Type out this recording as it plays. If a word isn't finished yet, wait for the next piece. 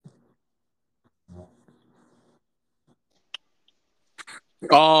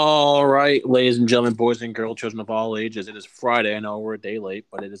All right, ladies and gentlemen, boys and girls, children of all ages. It is Friday. I know we're a day late,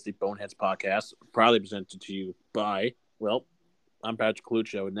 but it is the Boneheads podcast, proudly presented to you by. Well, I'm Patrick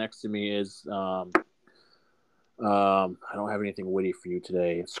Coluccio. Next to me is I don't have anything witty for you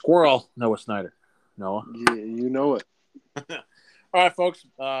today. Squirrel Noah Snyder. Noah. Yeah, you know it. All right, folks.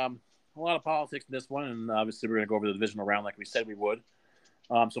 A lot of politics in this one, and obviously we're going to go over the divisional round like we said we would.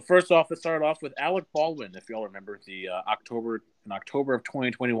 So first off, let's start off with Alec Baldwin. If you all remember, October of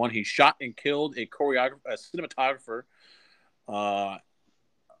 2021, he shot and killed a cinematographer, uh,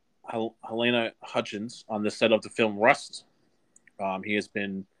 Helena Hutchins, on the set of the film Rust. He has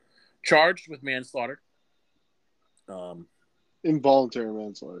been charged with manslaughter, um, Involuntary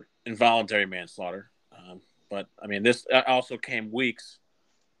manslaughter. involuntary manslaughter. But I mean, this also came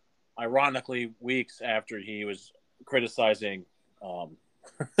ironically, weeks after he was criticizing.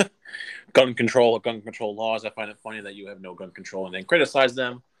 Gun control laws. I find it funny that you have no gun control and then criticize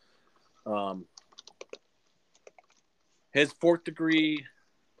them. His fourth degree,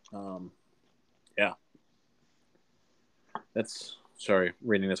 yeah. That's sorry,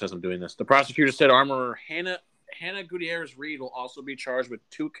 reading this as I'm doing this. The prosecutor said armorer Hannah Gutierrez Reed will also be charged with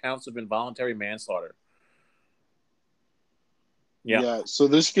 2 counts of involuntary manslaughter. Yeah. So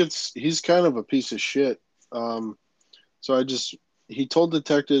he's kind of a piece of shit. He told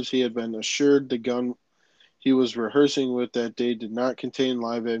detectives he had been assured the gun he was rehearsing with that day did not contain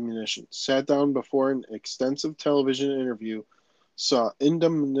live ammunition. Sat down before an extensive television interview, saw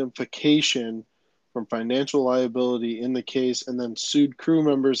indemnification from financial liability in the case, and then sued crew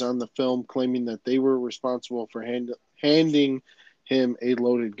members on the film, claiming that they were responsible for handing him a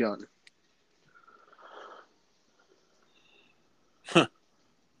loaded gun.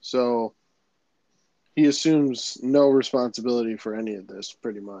 So he assumes no responsibility for any of this,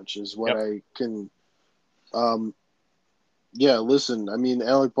 pretty much, is what Yep. I can. Yeah, listen, I mean,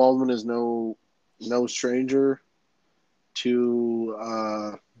 Alec Baldwin is no stranger to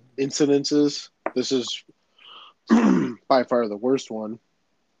incidences. This is by far the worst one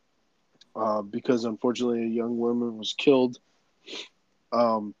because unfortunately a young woman was killed.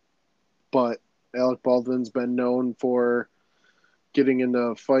 But Alec Baldwin's been known for getting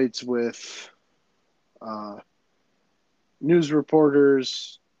into fights with news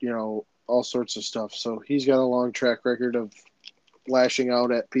reporters, all sorts of stuff. So he's got a long track record of lashing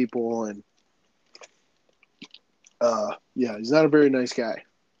out at people, and yeah, he's not a very nice guy.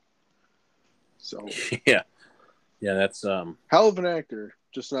 So Yeah. Yeah, that's hell of an actor,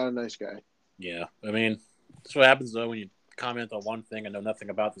 just not a nice guy. yeah. I mean, that's what happens though when you comment on one thing and know nothing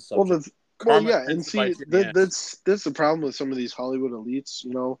about the Well, subject. Karma yeah, and tends to see bite you in the ass. that's the problem with some of these Hollywood elites.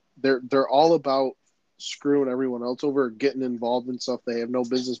 They're all about screwing everyone else over, getting involved in stuff they have no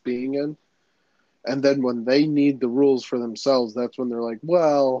business being in, and then when they need the rules for themselves, that's when they're like,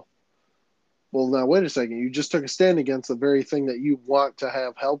 well, now wait a second, you just took a stand against the very thing that you want to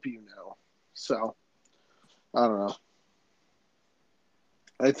have help you now. So I don't know.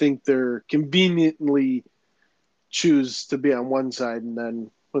 I think they're conveniently choose to be on one side, and then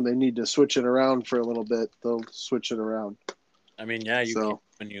when they need to switch it around for a little bit, they'll switch it around. I mean, yeah, you can So,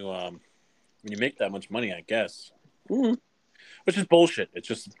 when you make that much money, I guess. mm, Which is bullshit. It's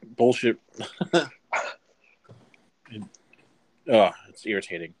just bullshit. It's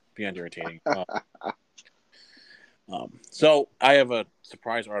irritating. Beyond irritating. So I have a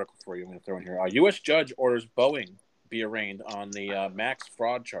surprise article for you. I'm going to throw in here. A U.S. judge orders Boeing be arraigned on the MAX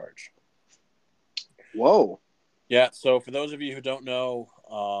fraud charge. whoa, Yeah. So for those of you who don't know,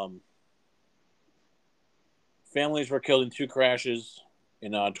 families were killed in 2 crashes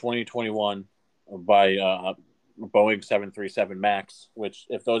in 2021 by Boeing 737 Max. Which,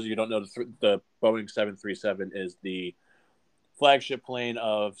 if those of you who don't know, the Boeing 737 is the flagship plane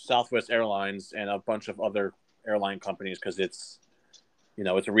of Southwest Airlines and a bunch of other airline companies because it's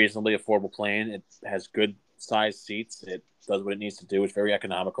a reasonably affordable plane. It has good sized seats. It does what it needs to do. It's very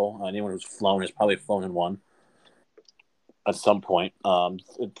economical. Anyone who's flown has probably flown in one at some point.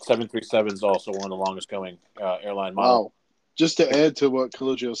 737 is also one of the longest going airline models. wow. Just to add to what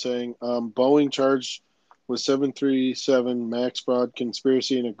Colucci was saying, Boeing charged with 737 Max fraud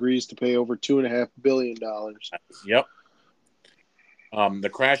conspiracy and agrees to pay over $2.5 billion. Yep. The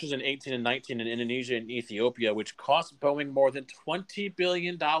crashes in 18 and 19 in Indonesia and Ethiopia, which cost Boeing more than $20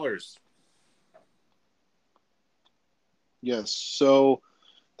 billion. Yes. So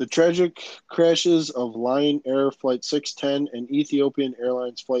the tragic crashes of Lion Air Flight 610 and Ethiopian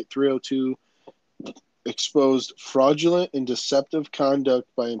Airlines Flight 302 exposed fraudulent and deceptive conduct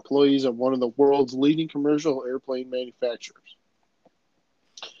by employees of one of the world's leading commercial airplane manufacturers,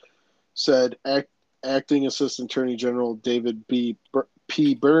 said Acting Assistant Attorney General David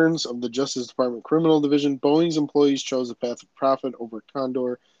P. Burns of the Justice Department Criminal Division, Boeing's employees chose a path of profit over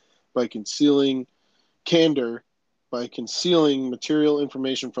by concealing material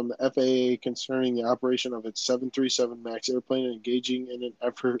information from the FAA concerning the operation of its 737 MAX airplane and engaging in an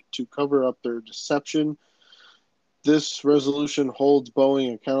effort to cover up their deception. This resolution holds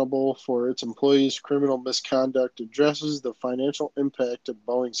Boeing accountable for its employees' criminal misconduct, addresses the financial impact of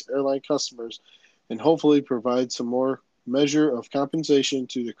Boeing's airline customers, and hopefully provides some more measure of compensation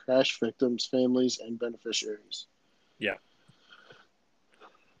to the crash victims' families and beneficiaries. Yeah.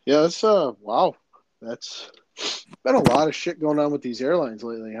 Yeah, that's wow. That's been a lot of shit going on with these airlines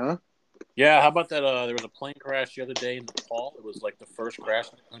lately, huh? Yeah, how about that? There was a plane crash the other day in Nepal. It was like the first crash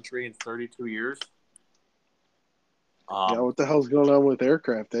in the country in 32 years. Yeah, what the hell's going on with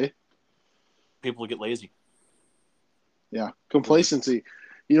aircraft, eh? People get lazy. Yeah, complacency.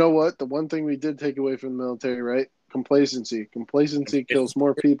 You know what? The one thing we did take away from the military, right? Complacency. Complacency kills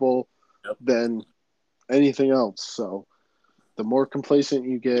more people than anything else. So the more complacent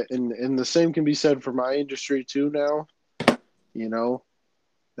you get, and the same can be said for my industry too now. You know,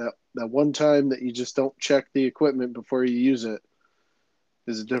 that one time that you just don't check the equipment before you use it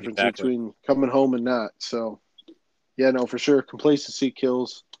is a difference between coming home and not. So yeah, no, for sure. Complacency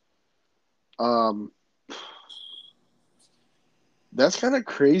kills. That's kind of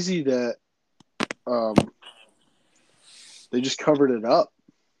crazy that they just covered it up.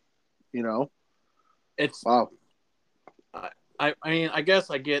 You know, It's wow. I mean, I guess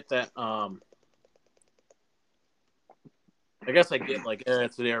I get that. I guess I get like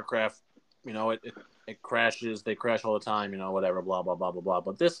it's an aircraft. You know, it crashes. They crash all the time. You know, whatever. Blah blah blah blah blah.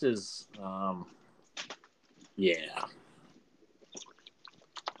 But this is, yeah,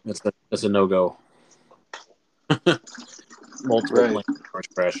 it's a no go. Multiple planes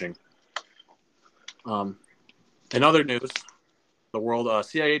crashing. In other news, the world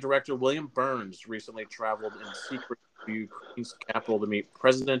CIA Director William Burns recently traveled in secret to Ukraine's capital to meet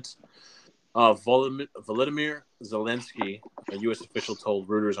President Volodymyr Zelensky, a U.S. official told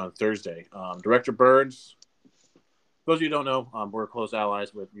Reuters on Thursday. Director Burns, for those of you who don't know, we're close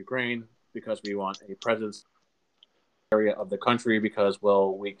allies with Ukraine because we want a presence area of the country because,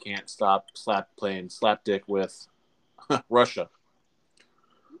 well, we can't stop playing slapdick with Russia.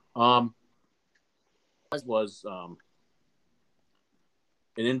 Was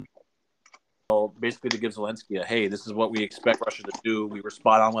an basically to give Zelensky a, hey, this is what we expect Russia to do. We were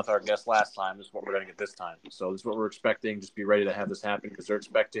spot on with our guest last time. This is what we're going to get this time. So this is what we're expecting. Just be ready to have this happen because they're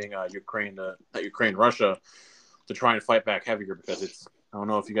expecting Russia to try and fight back heavier because it's, I don't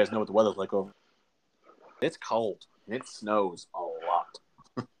know if you guys know what the weather's like over. It's cold. It snows a lot.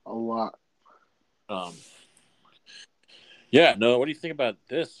 A lot. Yeah, no, what do you think about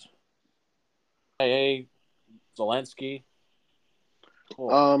this? Hey, Zelensky.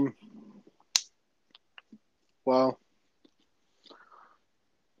 Cool. Well,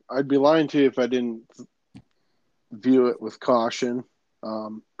 I'd be lying to you if I didn't view it with caution.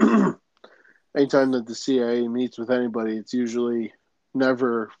 Anytime that the CIA meets with anybody, it's usually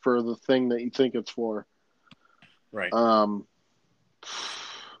never for the thing that you think it's for. Right. I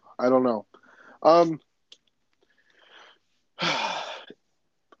don't know.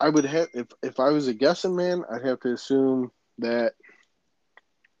 I would have if I was a guessing man, I'd have to assume that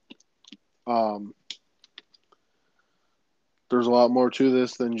there's a lot more to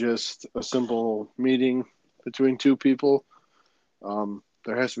this than just a simple meeting between two people.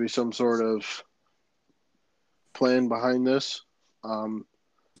 There has to be some sort of plan behind this.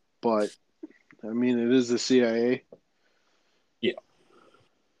 But I mean, it is the CIA. Yeah.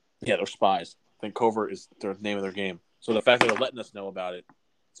 Yeah, they're spies. I think covert is the name of their game. So the fact that they're letting us know about it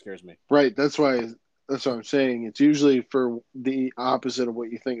scares me. Right. That's what I'm saying. It's usually for the opposite of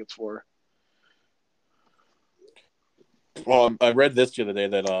what you think it's for. Well, I read this the other day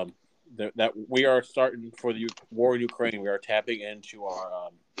that we are starting for the war in Ukraine. We are tapping into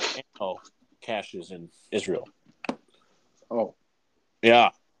our ammo caches in Israel. Oh,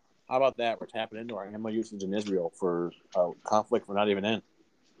 yeah. How about that? We're tapping into our ammo usage in Israel for a conflict we're not even in.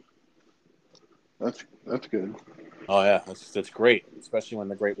 That's good. Oh yeah, that's great, especially when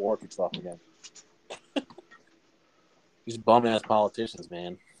the Great War kicks off again. These bum ass politicians,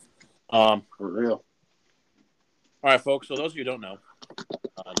 man. For real. All right, folks. So those of you who don't know,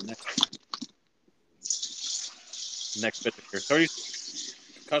 next bit here, 30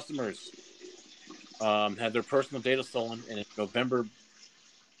 customers had their personal data stolen, and in November,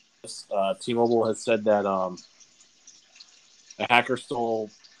 T-Mobile has said that a hacker stole,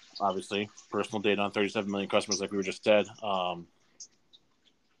 obviously, personal data on 37 million customers, like we were just said. And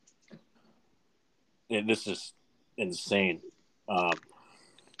this is insane.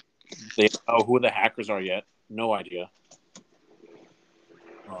 They don't know who the hackers are yet. No idea.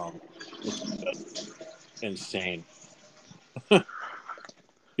 It's just insane.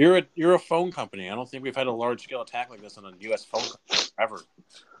 You're a phone company. I don't think we've had a large scale attack like this on a U.S. phone company ever.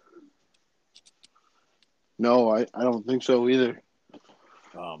 No, I don't think so either.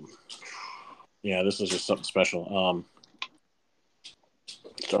 Yeah, this is just something special.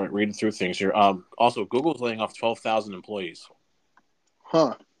 Start reading through things here. Also, Google's laying off 12,000 employees.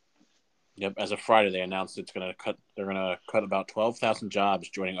 Huh. Yep. As of Friday, they announced it's going to cut. They're going to cut about 12,000 jobs,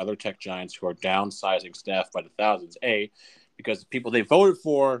 joining other tech giants who are downsizing staff by the thousands. Because the people they voted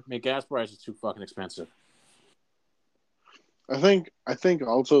for make gas prices too fucking expensive. I think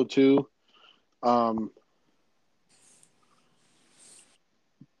also too,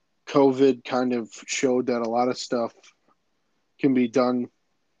 COVID kind of showed that a lot of stuff can be done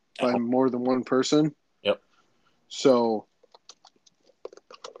by more than one person. Yep. So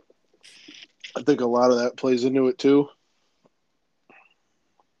I think a lot of that plays into it too.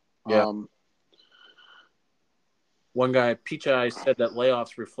 Yeah. One guy, Peach Eye, said that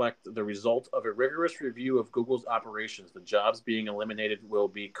layoffs reflect the result of a rigorous review of Google's operations. The jobs being eliminated will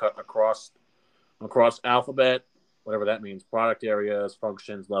be cut across Alphabet, whatever that means, product areas,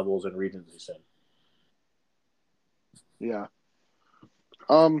 functions, levels, and regions, he said. Yeah.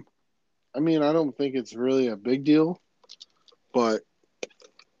 I mean, I don't think it's really a big deal, but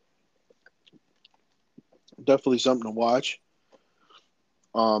definitely something to watch.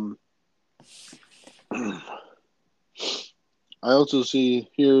 I also see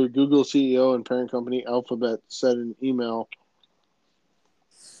here Google CEO and parent company Alphabet said in an email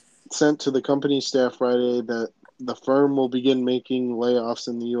sent to the company staff Friday that the firm will begin making layoffs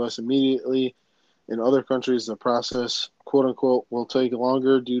in the U.S. immediately. In other countries, the process, quote unquote, will take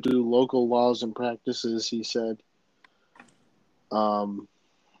longer due to local laws and practices, he said.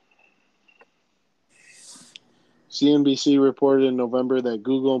 CNBC reported in November that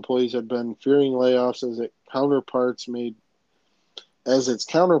Google employees had been fearing layoffs as its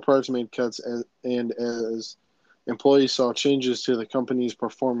counterparts made cuts and as employees saw changes to the company's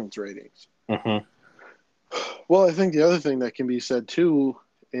performance ratings. Mm-hmm. Well, I think the other thing that can be said too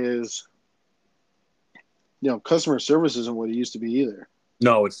is, customer service isn't what it used to be either.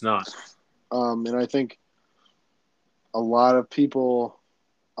 No, it's not. And I think a lot of people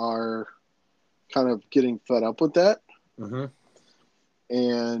are kind of getting fed up with that. Mm-hmm.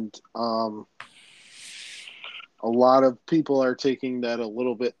 And a lot of people are taking that a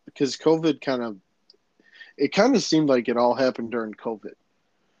little bit because COVID kind of seemed like it all happened during COVID.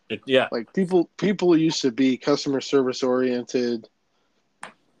 Yeah. Like people used to be customer service oriented.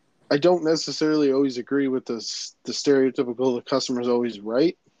 I don't necessarily always agree with the stereotypical the customer's always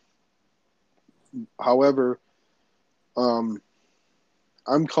right. However, I'm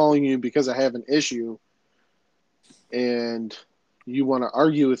calling you because I have an issue and you want to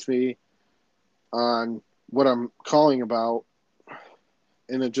argue with me on what I'm calling about,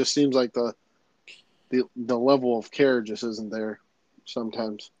 and it just seems like the level of care just isn't there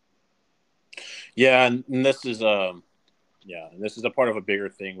sometimes. Yeah, and this is and this is a part of a bigger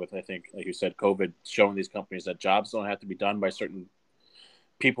thing with, I think, like you said, COVID showing these companies that jobs don't have to be done by certain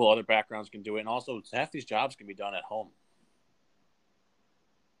people, other backgrounds can do it, and also half these jobs can be done at home.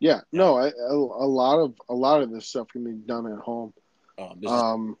 Yeah, no, a lot of this stuff can be done at home. This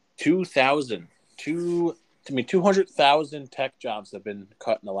is 200,000 tech jobs have been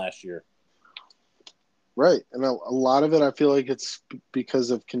cut in the last year. Right, and a lot of it, I feel like it's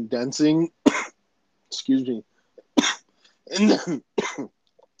because of condensing. Excuse me. And then,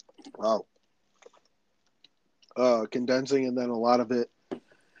 wow. Condensing, and then a lot of it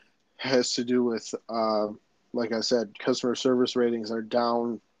has to do with, like I said, customer service ratings are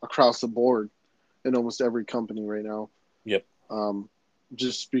down across the board in almost every company right now. Yep.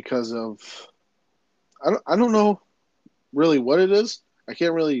 Just because of, I don't know really what it is. I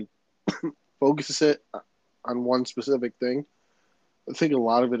can't really focus it on one specific thing. I think a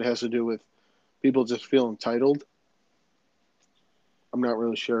lot of it has to do with people just feel entitled. I'm not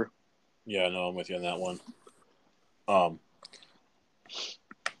really sure. Yeah, no, I'm with you on that one.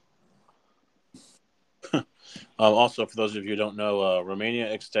 Also, for those of you who don't know,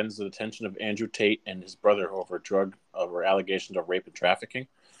 Romania extends the detention of Andrew Tate and his brother over allegations of rape and trafficking.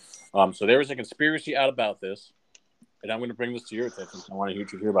 So there is a conspiracy out about this, and I'm going to bring this to your attention. I want to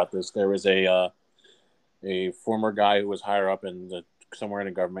hear about this. There was a former guy who was higher up somewhere in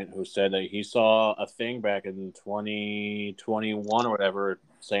the government who said that he saw a thing back in 2021 or whatever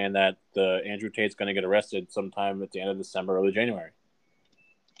saying that Andrew Tate's going to get arrested sometime at the end of December, early January.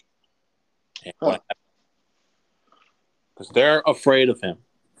 Because they're afraid of him.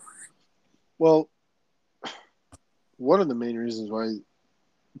 Well, one of the main reasons why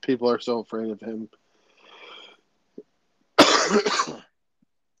people are so afraid of him,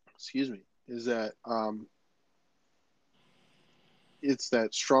 excuse me, is that it's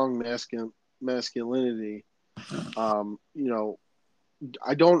that strong masculinity. You know,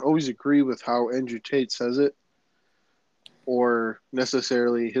 I don't always agree with how Andrew Tate says it or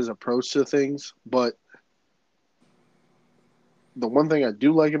necessarily his approach to things, but the one thing I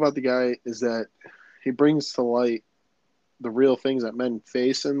do like about the guy is that he brings to light the real things that men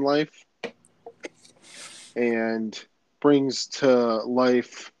face in life and brings to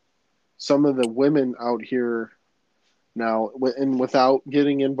life some of the women out here now, and without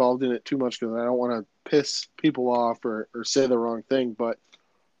getting involved in it too much because I don't want to piss people off or say the wrong thing, but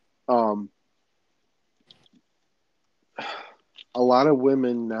um, a lot of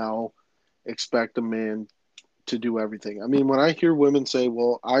women now expect a man to do everything. I mean, when I hear women say,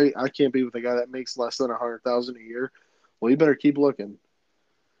 "Well, I can't be with a guy that makes less than 100,000 a year," well, you better keep looking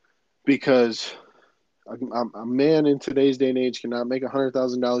because a man in today's day and age cannot make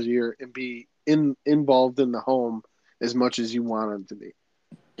 $100,000 a year and be involved in the home as much as you want him to be.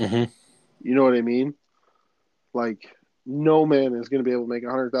 Mm-hmm. You know what I mean? Like, no man is going to be able to make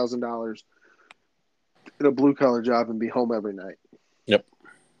 $100,000 in a blue collar job and be home every night. Yep.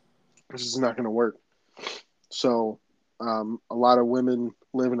 This is not going to work. So, a lot of women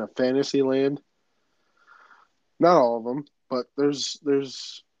live in a fantasy land. Not all of them, but there's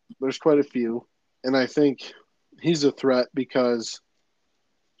quite a few, and I think he's a threat because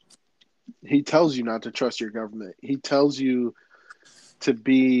he tells you not to trust your government. He tells you to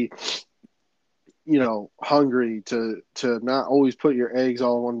be, hungry, to not always put your eggs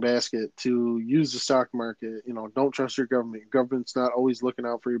all in one basket, to use the stock market. Don't trust your government. Your government's not always looking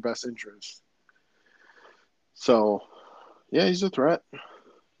out for your best interests. So, yeah, he's a threat.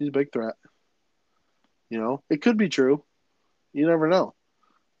 He's a big threat. It could be true. You never know.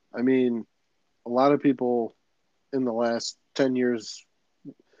 I mean, a lot of people in the last 10 years,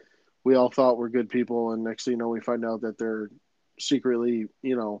 we all thought were good people. And next thing you know, we find out that they're secretly,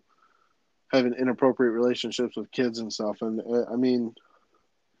 having inappropriate relationships with kids and stuff. And I mean,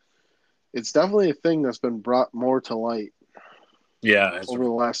 it's definitely a thing that's been brought more to light Yeah. over the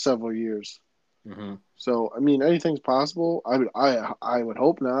last several years. Mm-hmm. So, I mean, anything's possible. I would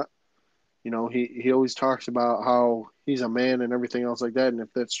hope not. He always talks about how he's a man and everything else like that. And if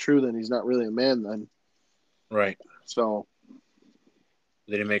that's true, then he's not really a man then. Right. So,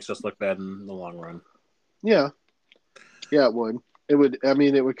 Then it makes us look bad in the long run. yeah. Yeah, it would. It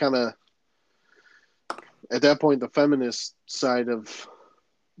would kind of, at that point, the feminist side of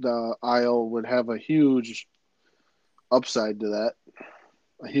the aisle would have a huge upside to that,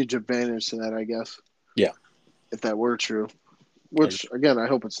 a huge advantage to that, I guess. Yeah. If that were true. Which, again, I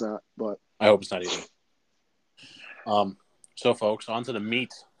hope it's not, but. I hope it's not either. So, folks, on to the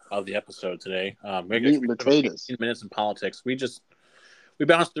meat of the episode today. Meat and potatoes. 18 minutes in politics. We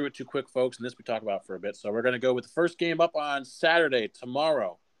bounced through it too quick, folks, and this we talk about for a bit. So we're going to go with the first game up on Saturday,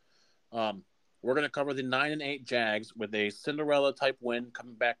 tomorrow. We're going to cover the 9-8 Jags with a Cinderella-type win,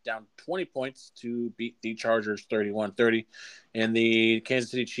 coming back down 20 points to beat the Chargers 31-30. And the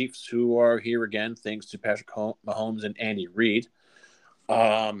Kansas City Chiefs, who are here again, thanks to Patrick Mahomes and Andy Reid.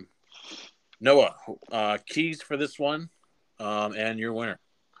 Noah, keys for this one, and your winner.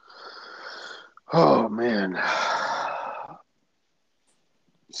 Oh, man.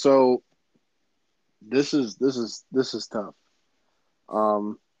 So this is tough.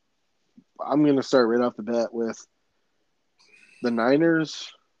 I'm going to start right off the bat with the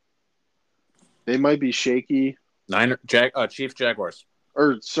Niners. They might be shaky. Chiefs, Jaguars.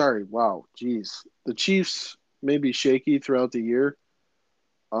 Or sorry, wow, geez. The Chiefs may be shaky throughout the year.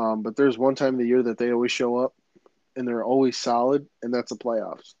 But there's one time of the year that they always show up and they're always solid, and that's the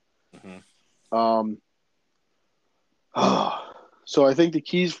playoffs. Mm-hmm. So I think the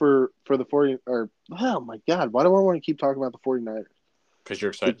keys for the 40 are, oh my God, why do I want to keep talking about the 49ers? Because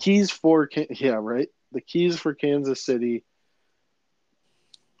you're excited. The keys for, yeah, right. The keys for Kansas City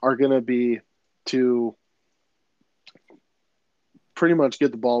are going to be to pretty much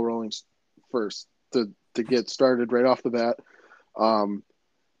get the ball rolling first to get started right off the bat.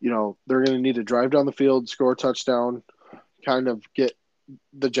 They're going to need to drive down the field, score a touchdown, kind of get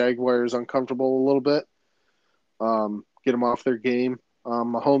the Jaguars uncomfortable a little bit, get them off their game.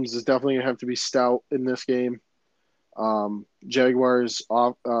 Mahomes is definitely going to have to be stout in this game. Jaguars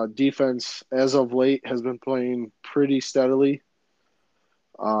defense, as of late, has been playing pretty steadily.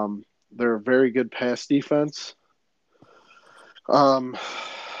 They're a very good pass defense.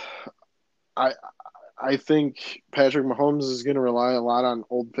 I think Patrick Mahomes is going to rely a lot on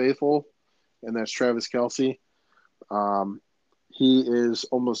Old Faithful and that's Travis Kelce. Um, he is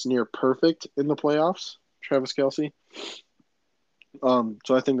almost near perfect in the playoffs, Travis Kelce. So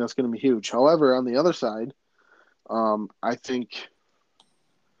I think that's going to be huge. However, on the other side, I think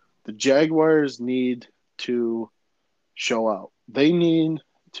the Jaguars need to show out.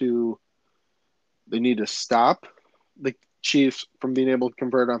 To they need to stop the Chiefs from being able to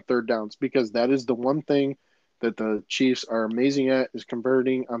convert on third downs, because that is the one thing that the Chiefs are amazing at, is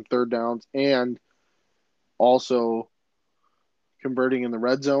converting on third downs and also converting in the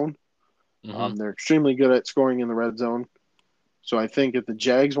red zone. Mm-hmm. They're extremely good at scoring in the red zone. So I think if the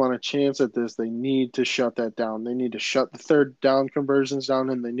Jags want a chance at this, they need to shut that down. They need to shut the third down conversions down,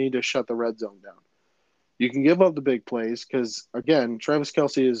 and they need to shut the red zone down. You can give up the big plays because, again, Travis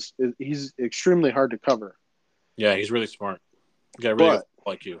Kelce he's extremely hard to cover. Yeah, he's really smart. You got a really good But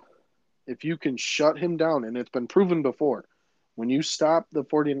like you. if you can shut him down, and it's been proven before, when you stop the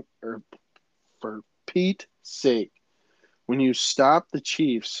 40, or for Pete's sake, when you stop the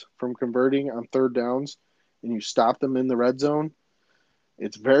Chiefs from converting on third downs and you stop them in the red zone,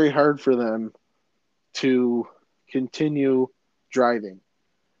 it's very hard for them to continue driving.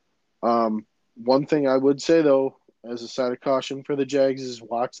 One thing I would say, though, as a side of caution for the Jags, is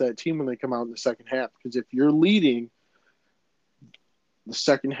watch that team when they come out in the second half. Because if you're leading, the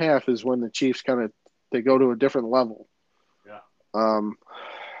second half is when the Chiefs they go to a different level. Yeah.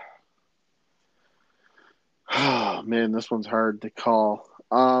 Oh, man, this one's hard to call.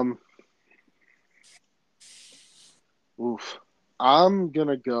 Oof. I'm going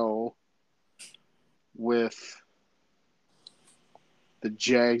to go with the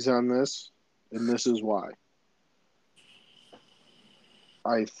Jags on this, and this is why.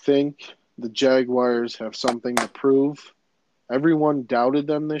 I think the Jaguars have something to prove. Everyone doubted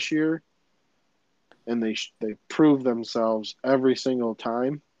them this year, and they proved themselves every single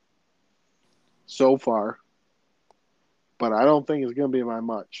time so far. But I don't think it's going to be by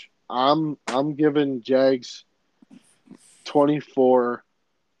much. I'm giving Jags 24,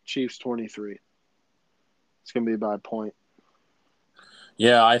 Chiefs 23. It's going to be by a point.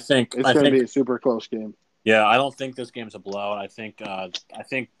 Yeah, I think It's going to be a super close game. Yeah, I don't think this game's a blowout. I think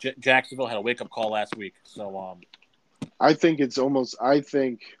Jacksonville had a wake up call last week. So I think it's almost. I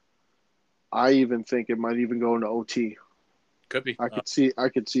even think it might even go into OT. could be. I could see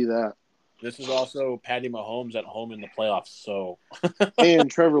that. This is also Patty Mahomes at home in the playoffs. So And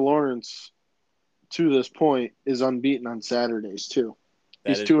Trevor Lawrence, to this point, is unbeaten on Saturdays too. that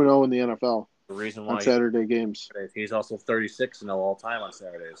He's is 2-0 in the NFL the reason on why Saturday games, he's also 36-0 all time on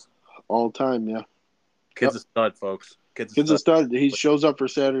Saturdays. all time. Yeah, Kid's a stud, folks. Kid's a kid's a stud. stud. He shows up for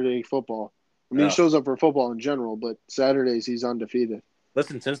Saturday football. I mean, he Yeah. shows up for football in general, but Saturdays he's undefeated.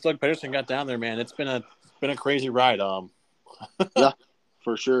 Listen, since Doug Peterson got down there, man, it's been a crazy ride. Yeah,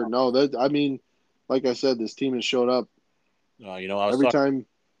 for sure. No, that I mean, like I said, this team has showed up I was every talking. time.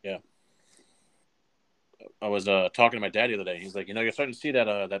 Yeah, I was talking to my dad the other day. He's like, you're starting to see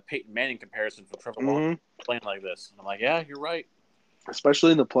that Peyton Manning comparison from Trevor Lawrence playing like this. And I'm like, yeah, you're right.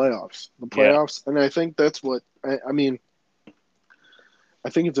 Especially in the playoffs. Yeah. And I think that's what I mean. I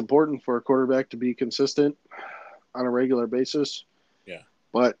think it's important for a quarterback to be consistent on a regular basis. Yeah.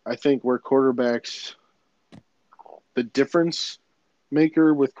 But I think where quarterbacks, the difference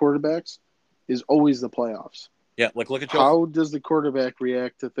maker with quarterbacks is always the playoffs. Yeah, like look at Joe. How does the quarterback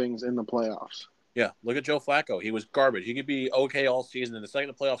react to things in the playoffs? Yeah, look at Joe Flacco. He was garbage. He could be okay all season, and the second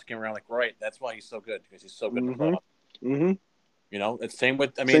the playoffs came around, like right, that's why he's so good, because he's so good in the playoffs. Mm-hmm. It's same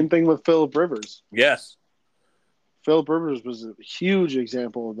with. Same thing with Phillip Rivers. Yes, Phillip Rivers was a huge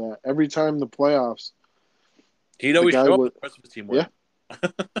example of that. Every time the playoffs, he'd always show up. The rest of his team would. Yeah.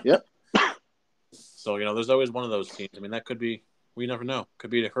 Yep. So there's always one of those teams. I mean, that could be. We never know.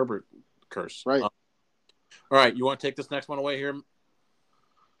 Could be the Herbert curse. Right. All right. You want to take this next one away here?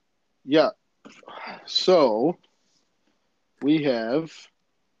 Yeah. So we have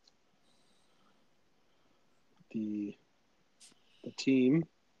the team,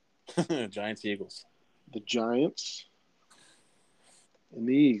 Giants Eagles. the Giants, and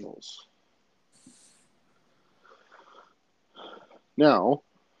the Eagles. Now,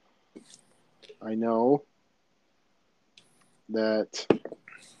 I know that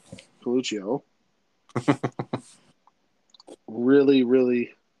Coluccio really,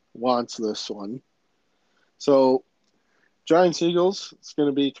 really wants this one. So, Giants Eagles, it's going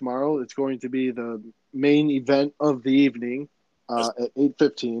to be tomorrow. It's going to be the main event of the evening at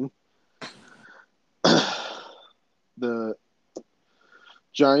 8:15. The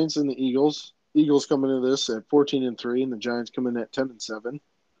Giants and the Eagles. Eagles come into this at 14-3, and the Giants come in at 10-7.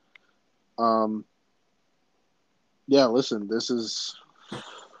 Yeah, listen, this is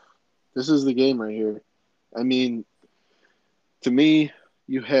This is the game right here. I mean, to me,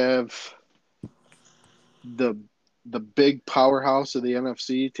 you have the the big powerhouse of the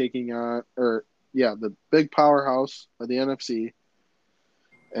NFC taking on, or yeah, the big powerhouse of the NFC,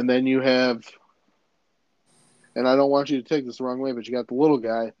 and then you have, and I don't want you to take this the wrong way, but you got the little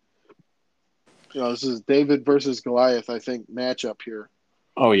guy. This is David versus Goliath, I think, matchup here.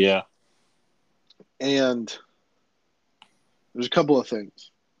 Oh yeah, and there's a couple of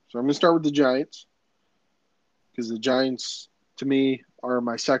things. So I'm going to start with the Giants because the Giants, to me, are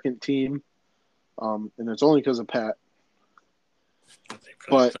my second team, and it's only because of Pat.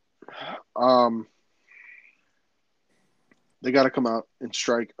 But they got to come out and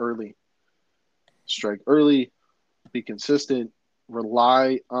strike early. Strike early, be consistent,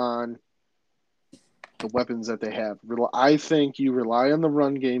 rely on the weapons that they have. I think you rely on the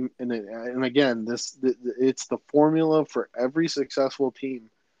run game, and again, it's the formula for every successful team,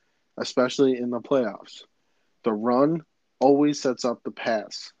 especially in the playoffs. The run always sets up the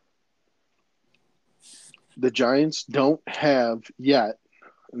pass. The Giants don't have yet,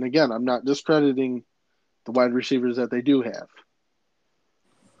 and again, I'm not discrediting the wide receivers that they do have,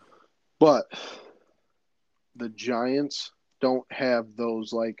 but the Giants don't have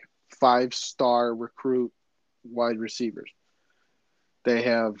those like 5-star recruit wide receivers. They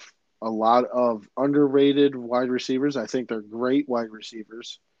have a lot of underrated wide receivers. I think they're great wide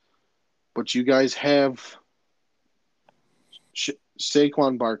receivers, but you guys have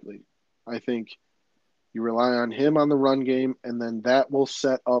Saquon Barkley. I think you rely on him on the run game, and then that will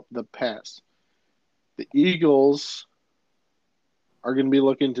set up the pass. The Eagles are going to be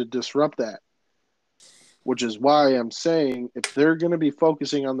looking to disrupt that, which is why I'm saying if they're going to be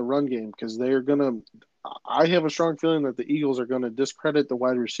focusing on the run game, because they're going to – I have a strong feeling that the Eagles are going to discredit the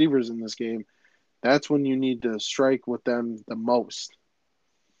wide receivers in this game. That's when you need to strike with them the most.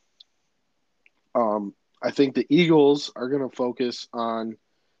 I think the Eagles are going to focus on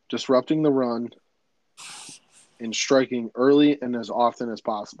disrupting the run and striking early and as often as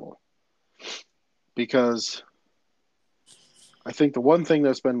possible. Because I think the one thing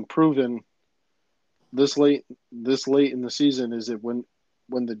that's been proven this late in the season is that when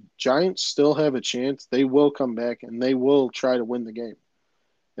the Giants still have a chance, they will come back and they will try to win the game.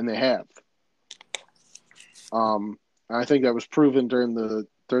 And they have. I think that was proven during the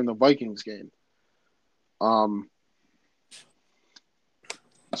Vikings game.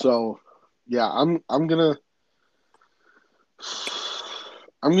 So yeah, I'm gonna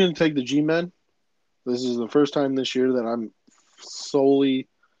take the G-Men. This is the first time this year that I'm solely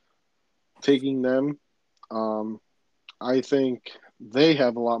taking them. I think they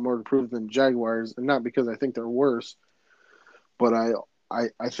have a lot more to prove than Jaguars, and not because I think they're worse, but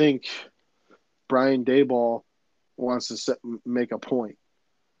I think Brian Daboll wants to make a point.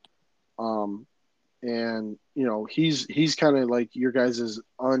 And he's kind of like your guys'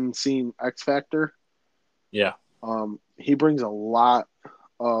 unseen X factor. Yeah. He brings a lot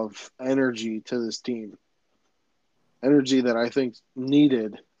of energy to this team. Energy that I think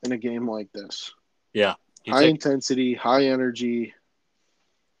needed in a game like this. Yeah. High intensity, high energy.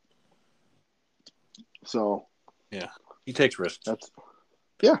 So yeah, he takes risks.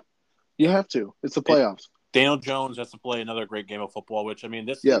 You have to. It's the playoffs. Daniel Jones has to play another great game of football, which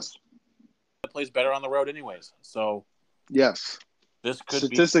this plays better on the road anyways. So yes, this could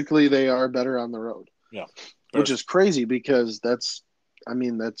statistically they are better on the road. Yeah, which is crazy because that's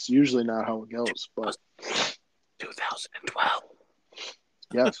usually not how it goes. But 2012.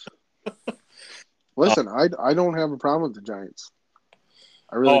 Yes. Listen, I don't have a problem with the Giants.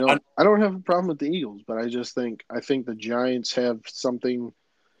 I really don't. I don't have a problem with the Eagles, but I think the Giants have something.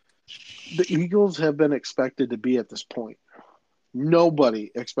 The Eagles have been expected to be at this point.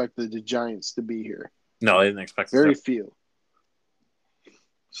 Nobody expected the Giants to be here. No, they didn't expect very few.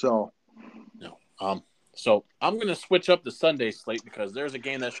 So, no. So I'm going to switch up the Sunday slate because there's a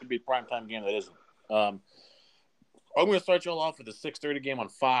game that should be a primetime game that isn't. I'm going to start you all off with the 6:30 game on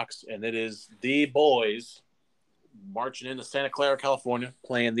Fox, and it is the boys marching into Santa Clara, California,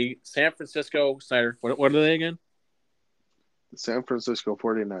 playing the San Francisco Snyder. What are they again? The San Francisco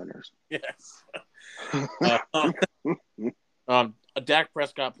 49ers. Yes. Dak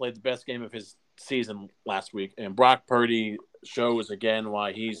Prescott played the best game of his season last week, and Brock Purdy shows again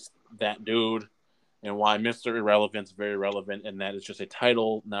why he's that dude and why Mr. Irrelevant is very relevant, and that it's just a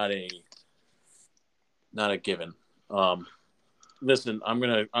title, not a given. Listen, I'm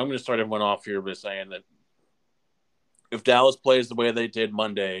gonna start everyone off here by saying that if Dallas plays the way they did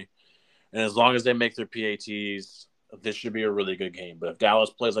Monday, and as long as they make their PATs, this should be a really good game. But if Dallas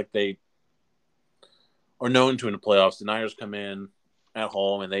plays like they are known to in the playoffs, the Niners come in at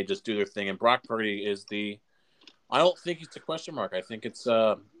home, and they just do their thing. And Brock Purdy is I don't think he's the question mark. I think it's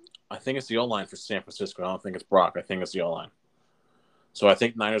the O-line for San Francisco. I don't think it's Brock. I think it's the O-line. So I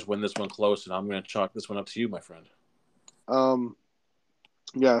think Niners win this one close, and I'm going to chalk this one up to you, my friend.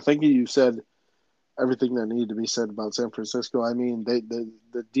 Yeah, I think you said everything that needed to be said about San Francisco. I mean,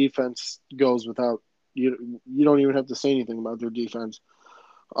 the defense goes without you. You don't even have to say anything about their defense.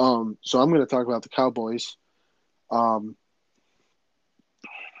 So I'm going to talk about the Cowboys. Um,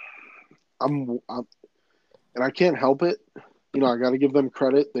 I'm and I can't help it. I got to give them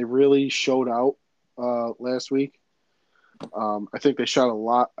credit. They really showed out last week. I think they shut a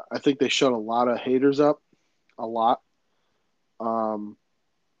lot. I think they shut a lot of haters up, a lot.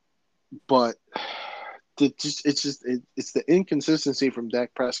 But it's the inconsistency from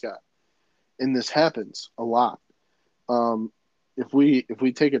Dak Prescott, and this happens a lot. If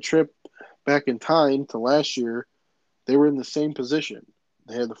we take a trip back in time to last year, they were in the same position.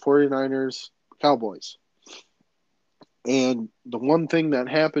 They had the 49ers, Cowboys. And the one thing that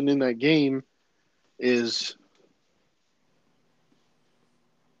happened in that game is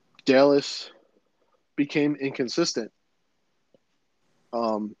Dallas became inconsistent.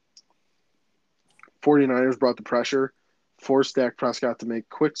 49ers brought the pressure, forced Dak Prescott to make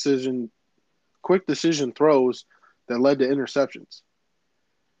quick decision throws that led to interceptions.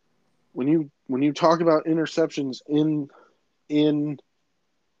 When you talk about interceptions in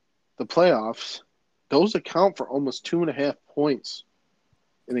the playoffs, those account for almost 2.5 points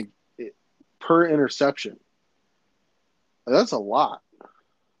per interception. That's a lot.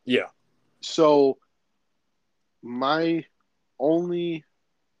 Yeah. So my only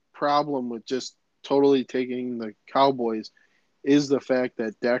problem with just totally taking the Cowboys is the fact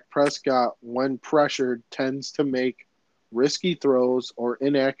that Dak Prescott, when pressured, tends to make risky throws or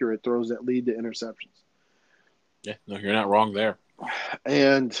inaccurate throws that lead to interceptions. Yeah, no, you're not wrong there.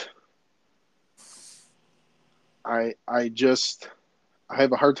 And I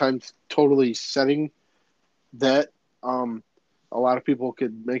have a hard time totally setting that. A lot of people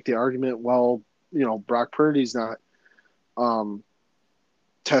could make the argument, well, Brock Purdy's not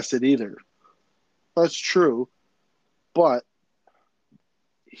tested either. That's true, but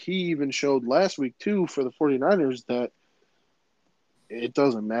he even showed last week too for the 49ers that it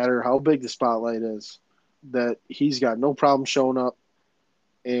doesn't matter how big the spotlight is, that he's got no problem showing up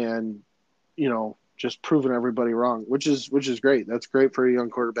and just proving everybody wrong, which is great. That's great for a young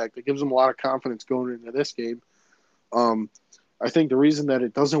quarterback. That gives him a lot of confidence going into this game. I think the reason that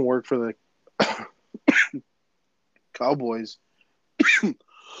it doesn't work for the Cowboys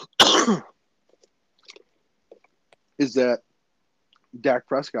is that Dak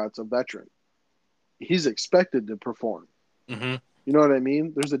Prescott's a veteran. He's expected to perform. Mm-hmm. You know what I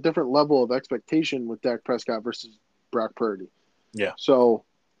mean? There's a different level of expectation with Dak Prescott versus Brock Purdy. Yeah. So,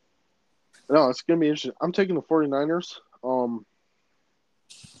 no, it's going to be interesting. I'm taking the 49ers.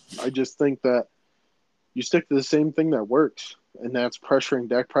 I just think that you stick to the same thing that works, and that's pressuring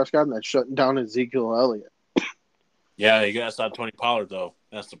Dak Prescott, and that's shutting down Ezekiel Elliott. Yeah, you got to stop Tony Pollard, though.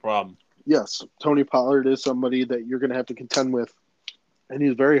 That's the problem. Yes, Tony Pollard is somebody that you're going to have to contend with, and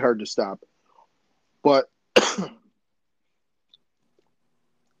he's very hard to stop. But I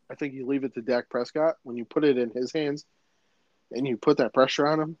think you leave it to Dak Prescott. When you put it in his hands and you put that pressure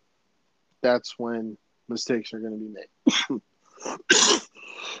on him, that's when mistakes are going to be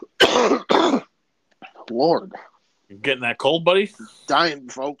made. Lord. You're getting that cold, buddy? Dying,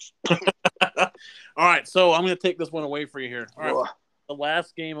 folks. All right, so I'm going to take this one away for you here. All right, the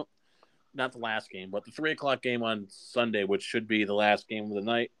last game, not the last game, but the 3 o'clock game on Sunday, which should be the last game of the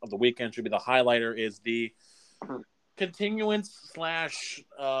night, of the weekend, should be the highlighter, is the continuance / rematch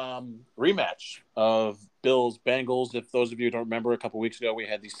of Bills Bengals. If those of you don't remember, a couple weeks ago we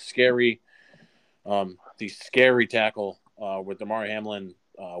had the scary tackle where Damar Hamlin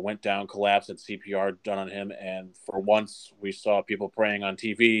went down, collapsed, had CPR done on him, and for once we saw people praying on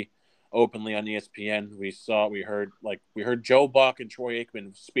TV openly on ESPN. We heard Joe Buck and Troy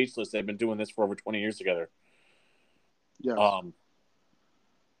Aikman speechless. They've been doing this for over 20 years together. Yes.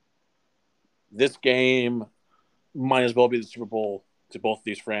 This game might as well be the Super Bowl to both of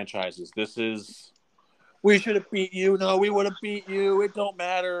these franchises. This is, we should have beat you. No, we would have beat you. It don't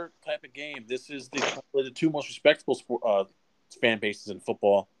matter type of game. This is the two most respectable fan bases in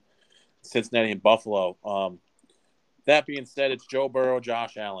football, Cincinnati and Buffalo. That being said, it's Joe Burrow,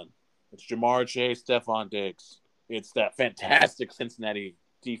 Josh Allen. It's Jamar Chase, Stephon Diggs. It's that fantastic Cincinnati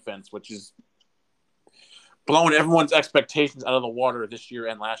defense, which is blowing everyone's expectations out of the water this year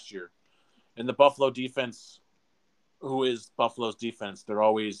and last year. And the Buffalo defense, who is Buffalo's defense, they're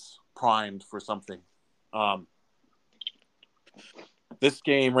always primed for something. This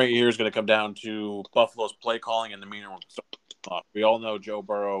game right here is going to come down to Buffalo's play calling and the meaner. We all know Joe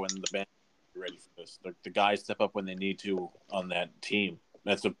Burrow and the band are ready for this. The guys step up when they need to on that team.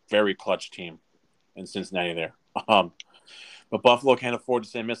 That's a very clutch team in Cincinnati there. But Buffalo can't afford the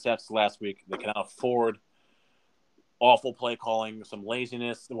same missteps last week. They cannot afford awful play calling, some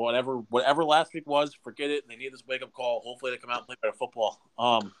laziness, whatever last week was. Forget it. They need this wake up call. Hopefully, they come out and play better football.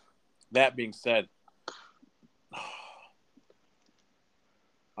 That being said,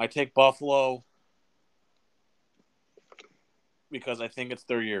 I take Buffalo because I think it's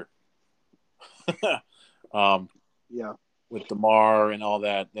their year. Yeah. With DeMar and all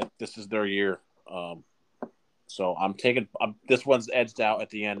that this is their year. So I'm taking this one's edged out at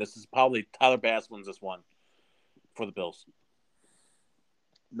the end. This is probably Tyler Bass wins this one for the Bills.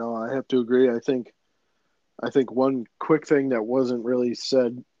 No, I have to agree. I think one quick thing that wasn't really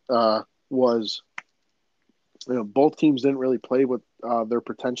said was, both teams didn't really play with their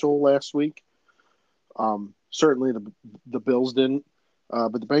potential last week. Certainly the Bills didn't,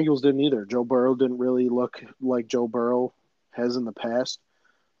 but the Bengals didn't either. Joe Burrow didn't really look like Joe Burrow has in the past.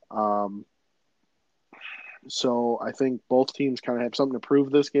 So I think both teams kind of have something to prove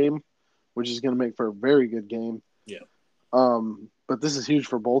this game, which is going to make for a very good game. Yeah. But this is huge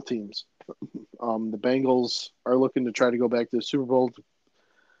for both teams. The Bengals are looking to try to go back to the Super Bowl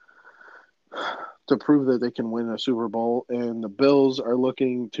to prove that they can win a Super Bowl, and the Bills are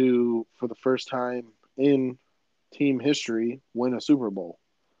looking to, for the first time in team history, win a Super Bowl.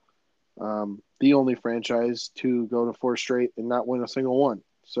 The only franchise to go to 4 straight and not win a single one.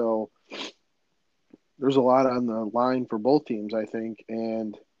 So there's a lot on the line for both teams, I think.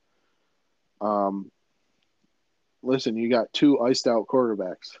 And listen, you got 2 iced out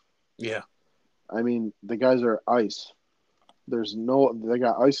quarterbacks. Yeah. I mean, the guys are ice. They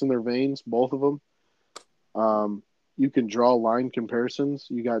got ice in their veins, both of them. You can draw line comparisons.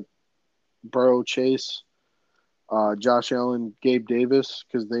 You got Burrow, Chase, Josh Allen, Gabe Davis,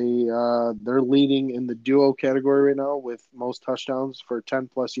 because they're leading in the duo category right now with most touchdowns for 10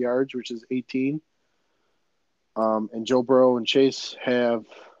 plus yards, which is 18. And Joe Burrow and Chase have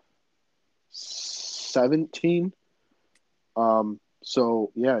 17.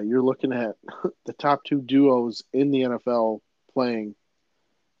 So yeah, you're looking at the top 2 duos in the NFL playing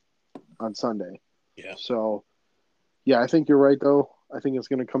on Sunday. Yeah. So yeah, I think you're right though. I think it's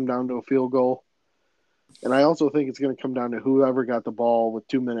going to come down to a field goal. And I also think it's going to come down to whoever got the ball with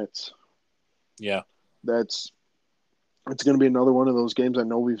 2 minutes. Yeah. It's going to be another one of those games. I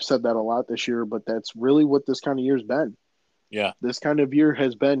know we've said that a lot this year, but that's really what this kind of year's been. Yeah. This kind of year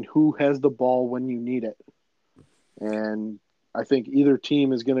has been who has the ball when you need it. And I think either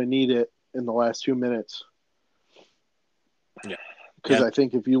team is going to need it in the last 2 minutes. Yeah. Because I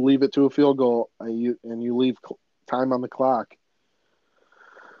think if you leave it to a field goal and you leave time on the clock,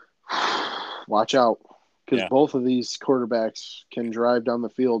 watch out. Because both of these quarterbacks can drive down the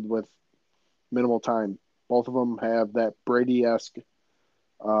field with minimal time. Both of them have that Brady-esque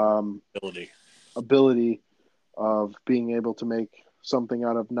ability of being able to make something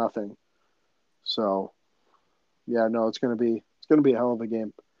out of nothing. So, yeah, no, it's gonna be a hell of a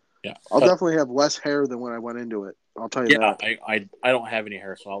game. Yeah, I'll definitely have less hair than when I went into it. I'll tell you that. I don't have any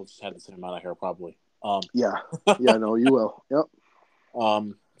hair, so I'll just have the same amount of hair probably. Yeah, no, you will. Yep.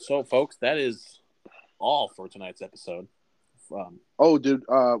 So, folks, that is all for tonight's episode. Dude,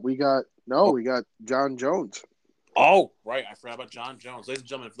 we got John Jones. Oh, right, I forgot about John Jones, ladies and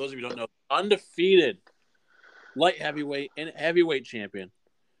gentlemen. For those of you who don't know, undefeated light heavyweight and heavyweight champion,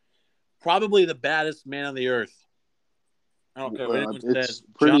 probably the baddest man on the earth. I don't care what anyone says.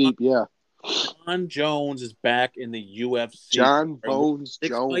 John Jones is back in the UFC. John Bones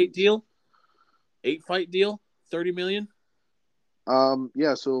Jones. 6-fight deal, 8-fight deal, $30 million.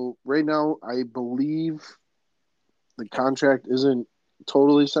 Yeah. So right now, I believe the contract isn't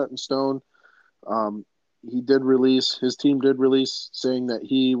totally set in stone. His team did release saying that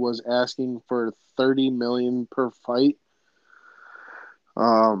he was asking for $30 million per fight.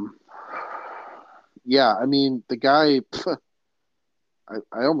 Yeah, I mean, the guy,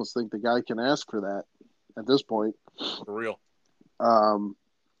 I almost think the guy can ask for that at this point. For real.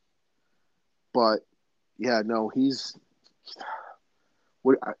 But yeah, no,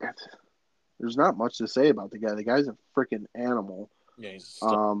 there's not much to say about the guy. The guy's a freaking animal. Yeah, he's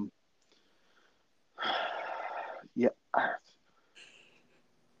yeah.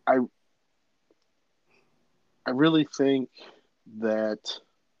 I really think that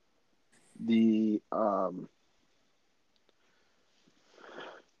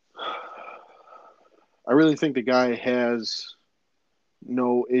I really think the guy has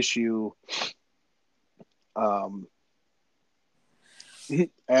no issue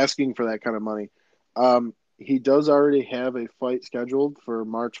asking for that kind of money. He does already have a fight scheduled for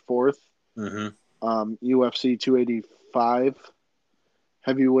March 4th. UFC 285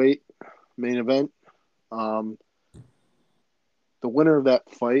 heavyweight main event. The winner of that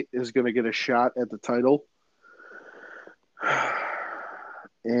fight is going to get a shot at the title.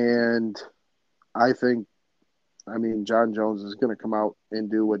 And John Jones is going to come out and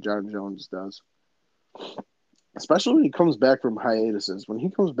do what John Jones does. Especially when he comes back from hiatuses. When he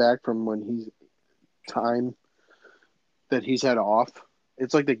comes back from when he's time that he's had off,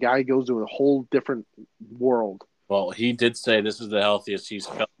 it's like the guy goes to a whole different world. Well, he did say this is the healthiest he's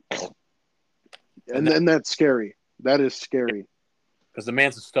felt. And then that's scary. That is scary. Because the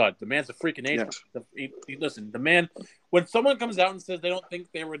man's a stud. The man's a freaking angel. Yes. Listen, the man, when someone comes out and says they don't think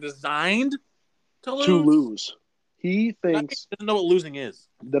they were designed to lose. He thinks he doesn't know what losing is.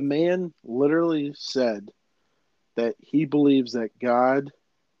 The man literally said that he believes that God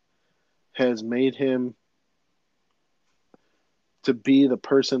has made him to be the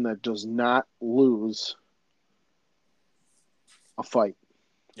person that does not lose a fight.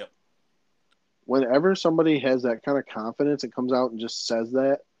 Yep. Whenever somebody has that kind of confidence and comes out and just says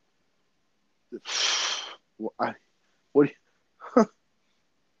that,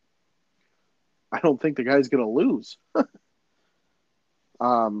 I don't think the guy's going to lose.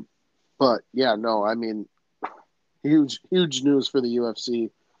 But yeah, no, I mean, huge news for the UFC.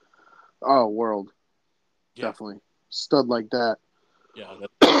 Oh, world. Yeah. Definitely. Stud like that. Yeah.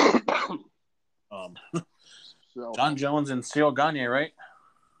 John Jones and Cyril Gane, right?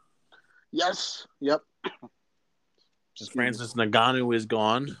 Yes. Yep. Francis Ngannou is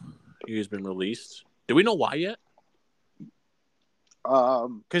gone. He's been released. Do we know why yet?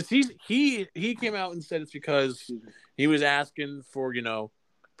 Because he came out and said it's because he was asking for, be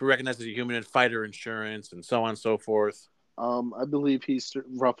recognized as a human and fighter insurance and so on and so forth. I believe he's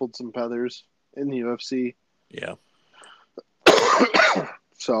ruffled some feathers in the UFC. Yeah.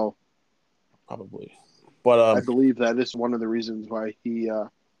 So probably, but I believe that is one of the reasons why he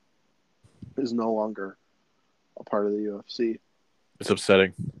is no longer a part of the UFC. It's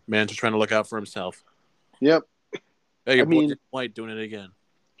upsetting. Man, just trying to look out for himself. Yep. Hey, your boy White doing it again.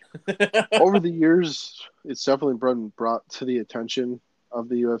 Over the years, it's definitely been brought to the attention of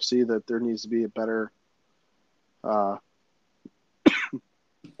the UFC that there needs to be a better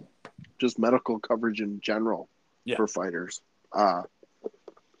just medical coverage in general for fighters.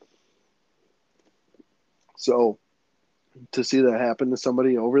 So to see that happen to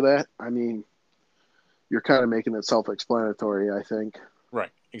somebody over that, I mean, you're kind of making it self-explanatory, I think.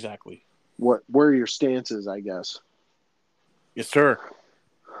 Right, exactly. Where are your stances, I guess. Yes, sir.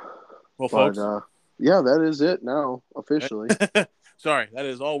 Well, folks. Yeah, that is it now, officially. Sorry, that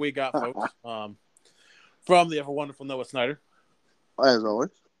is all we got, folks. From the ever wonderful Noah Snyder. As always.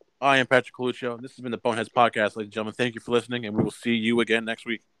 I am Patrick Coluccio. This has been the Boneheads Podcast, ladies and gentlemen. Thank you for listening, and we will see you again next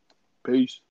week. Peace.